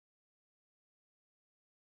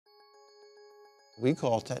We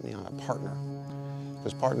call Teknion a partner,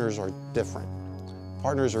 because partners are different.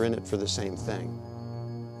 Partners are in it for the same thing.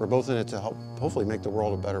 We're both in it to help, hopefully, make the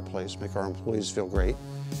world a better place, make our employees feel great,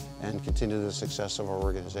 and continue the success of our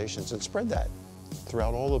organizations and spread that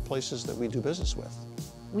throughout all the places that we do business with.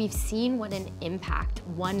 We've seen what an impact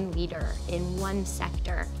one leader in one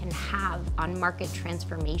sector can have on market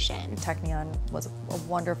transformation. Teknion was a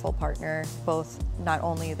wonderful partner, both not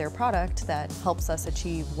only their product that helps us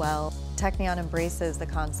achieve well. Teknion embraces the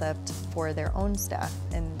concept for their own staff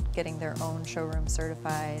and getting their own showroom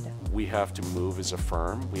certified. We have to move as a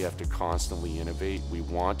firm. We have to constantly innovate. We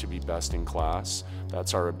want to be best in class.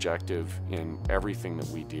 That's our objective in everything that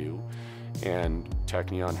we do. And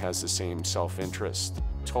Teknion has the same self-interest.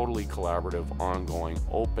 Totally collaborative, ongoing,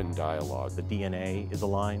 open dialogue. The DNA is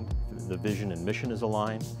aligned, the vision and mission is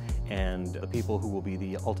aligned, and the people who will be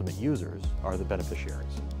the ultimate users are the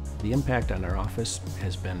beneficiaries. The impact on our office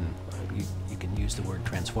has been, you can use the word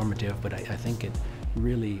transformative, but I think it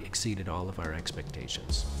really exceeded all of our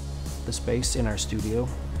expectations. The space in our studio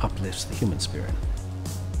uplifts the human spirit.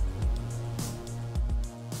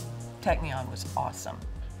 Teknion was awesome.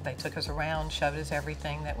 They took us around, showed us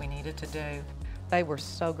everything that we needed to do. They were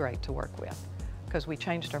so great to work with because we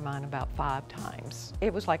changed our mind about 5 times.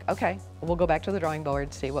 It was like, okay, we'll go back to the drawing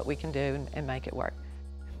board, see what we can do and make it work.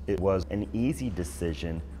 It was an easy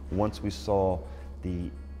decision once we saw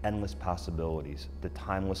the endless possibilities, the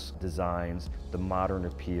timeless designs, the modern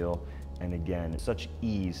appeal, and again, such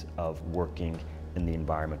ease of working in the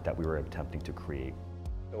environment that we were attempting to create.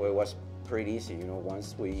 So it was pretty easy,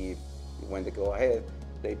 once we went to go ahead,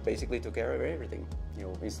 they basically took care of everything.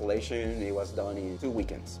 Installation, it was done in 2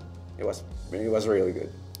 weekends. It was really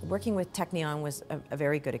good. Working with Teknion was a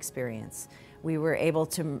very good experience. We were able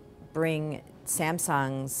to bring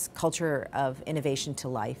Samsung's culture of innovation to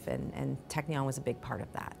life, and Teknion was a big part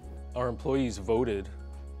of that. Our employees voted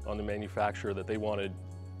on the manufacturer that they wanted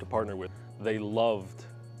to partner with. They loved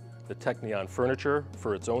the Teknion furniture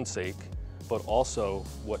for its own sake, but also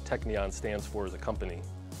what Teknion stands for as a company.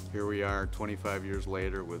 Here we are 25 years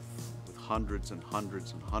later with hundreds and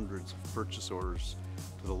hundreds and hundreds of purchase orders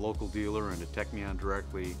to the local dealer and to Teknion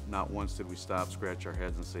directly. Not once did we stop, scratch our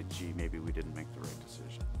heads and say, gee, maybe we didn't make the right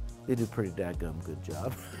decision. They did a pretty dadgum good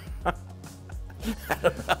job.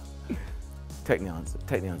 Teknion's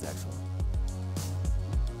excellent.